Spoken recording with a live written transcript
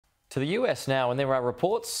To the US now, and there are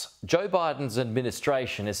reports Joe Biden's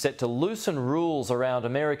administration is set to loosen rules around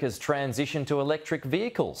America's transition to electric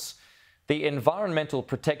vehicles. The Environmental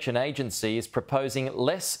Protection Agency is proposing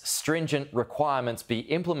less stringent requirements be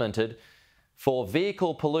implemented for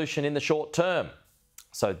vehicle pollution in the short term.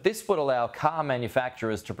 So this would allow car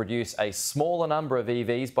manufacturers to produce a smaller number of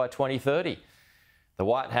EVs by 2030. The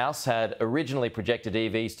White House had originally projected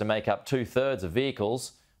EVs to make up 2/3 of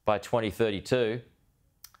vehicles by 2032.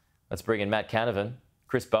 Let's bring in Matt Canavan.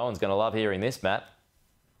 Chris Bowen's going to love hearing this, Matt.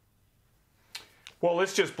 Well,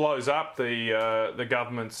 this just blows up the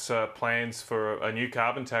government's plans for a new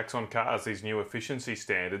carbon tax on cars, these new efficiency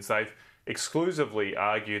standards. They've exclusively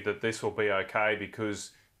argued that this will be okay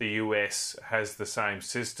because the US has the same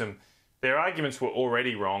system. Their arguments were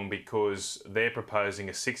already wrong because they're proposing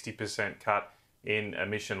a 60% cut in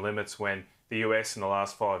emission limits when the US in the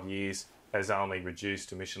last 5 years has only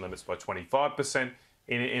reduced emission limits by 25%.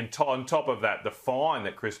 On top of that, the fine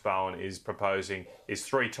that Chris Bowen is proposing is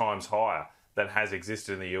 3 times higher than has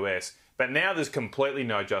existed in the US. But now there's completely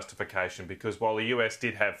no justification because while the US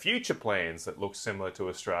did have future plans that look similar to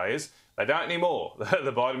Australia's, they don't anymore.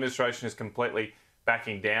 The Biden administration is completely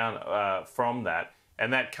backing down from that.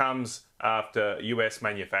 And that comes after US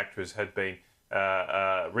manufacturers had been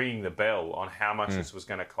ringing the bell on how much this was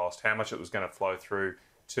going to cost, how much it was going to flow through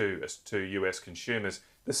to US consumers.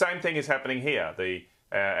 The same thing is happening here.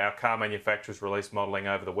 Our car manufacturers released modelling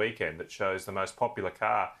over the weekend that shows the most popular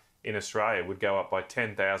car in Australia would go up by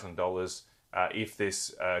 $10,000 if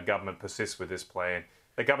this government persists with this plan.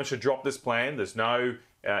 The government should drop this plan. There's no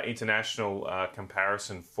international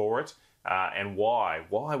comparison for it. And why?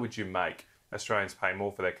 Why would you make Australians pay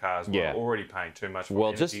more for their cars? We're already paying too much for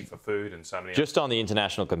energy, for food and so many Just on the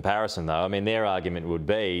international comparison, though, I mean, their argument would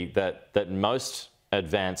be that most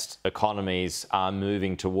advanced economies are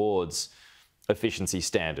moving towards efficiency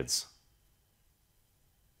standards.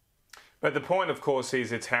 But the point, of course,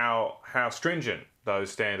 is it's how stringent those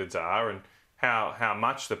standards are and how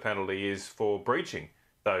much the penalty is for breaching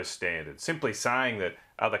those standards. Simply saying that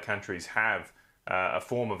other countries have a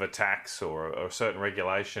form of a tax or a certain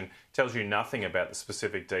regulation tells you nothing about the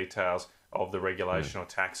specific details of the regulation or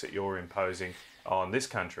tax that you're imposing on this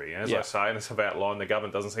country. And as I say, and as I've outlined, the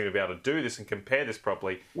government doesn't seem to be able to do this and compare this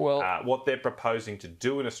properly. Well, what they're proposing to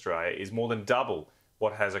do in Australia is more than double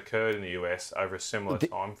what has occurred in the US over a similar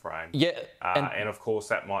time frame. And of course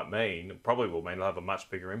that probably will mean it'll have a much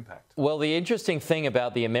bigger impact. Well, the interesting thing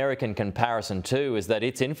about the American comparison too is that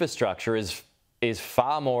its infrastructure is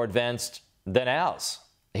far more advanced than ours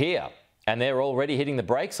here, and they're already hitting the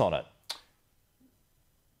brakes on it.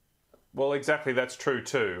 Well, exactly, that's true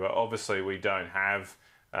too. Obviously, we don't have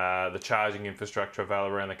the charging infrastructure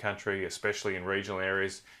available around the country, especially in regional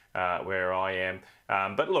areas where I am.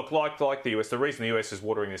 But look, like the US, the reason the US is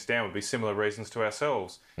watering this down would be similar reasons to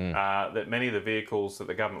ourselves. That many of the vehicles that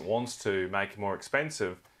the government wants to make more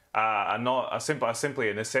expensive are simply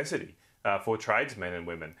a necessity for tradesmen and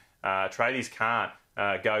women. Tradies can't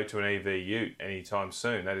go to an EV ute anytime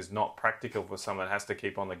soon. That is not practical for someone that has to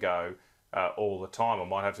keep on the go all the time or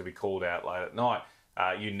might have to be called out late at night.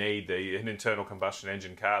 You need an internal combustion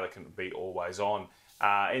engine car that can be always on.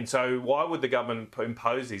 And so why would the government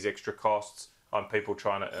impose these extra costs on people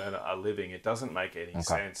trying to earn a living? It doesn't make any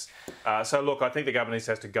sense. So look, I think the government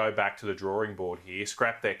has to go back to the drawing board here,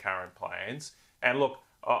 scrap their current plans. And look,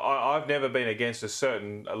 I've never been against a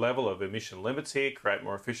certain level of emission limits here, create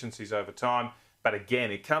more efficiencies over time. But again,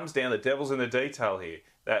 it comes down, the devil's in the detail here,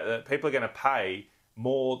 that people are going to pay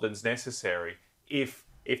more than's necessary if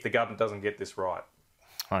the government doesn't get this right.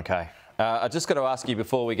 Okay. I just got to ask you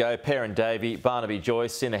before we go, Parent Davey, Barnaby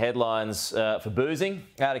Joyce in the headlines for boozing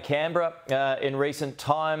out of Canberra in recent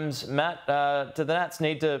times. Matt, do the Nats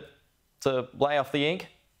need to lay off the ink?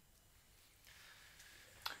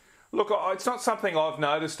 Look, it's not something I've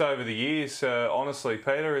noticed over the years, honestly,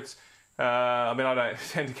 Peter. It's, I mean, I don't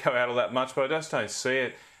tend to go out all that much, but I just don't see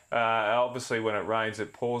it. Obviously, when it rains,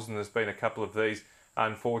 it pours, and there's been a couple of these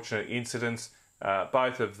unfortunate incidents.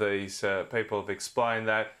 Both of these people have explained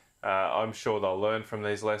that. I'm sure they'll learn from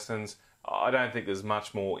these lessons. I don't think there's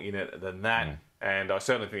much more in it than that. And I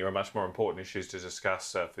certainly think there are much more important issues to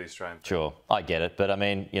discuss for the Australian people. Sure, I get it. But, I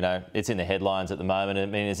mean, you know, it's in the headlines at the moment. I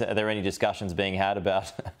mean, are there any discussions being had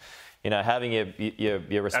about, you know, having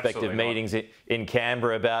your respective meetings in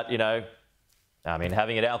Canberra about, you know, I mean,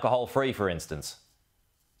 having it alcohol-free, for instance?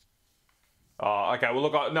 Oh, OK. Well,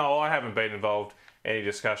 look, I haven't been involved in any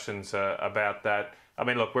discussions about that. I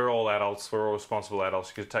mean, look, we're all adults. We're all responsible adults.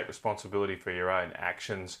 You can take responsibility for your own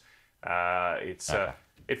actions.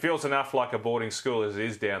 It feels enough like a boarding school as it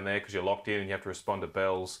is down there because you're locked in and you have to respond to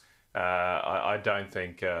bells I don't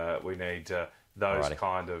think we need those Alrighty.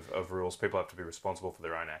 kind of rules. People have to be responsible for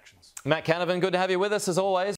their own actions. Matt Canavan, good to have you with us as always.